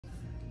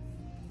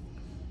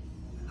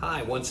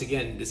Hi, once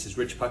again, this is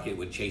Rich Puckett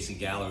with Chasen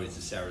Galleries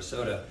of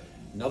Sarasota.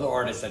 Another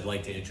artist I'd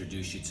like to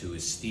introduce you to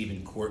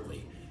is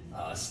Quartly.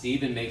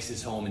 Stephen makes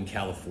his home in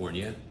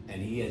California,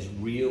 and he has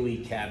really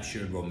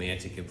captured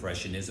romantic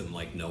impressionism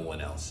like no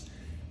one else.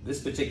 This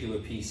particular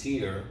piece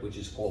here, which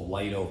is called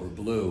Light Over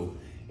Blue,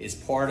 is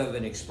part of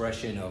an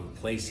expression of a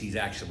place he's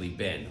actually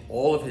been.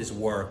 All of his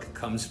work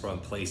comes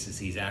from places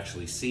he's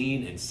actually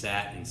seen and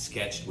sat and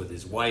sketched with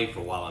his wife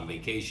or while on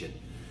vacation.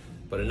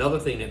 But another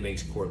thing that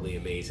makes Quartly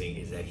amazing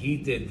is that he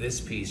did this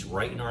piece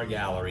right in our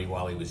gallery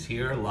while he was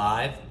here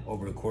live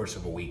over the course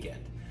of a weekend.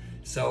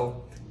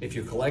 So if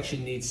your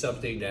collection needs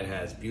something that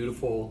has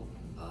beautiful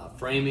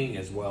framing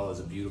as well as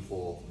a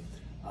beautiful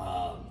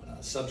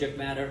subject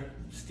matter,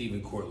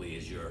 Quartly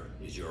is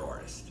your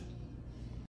artist.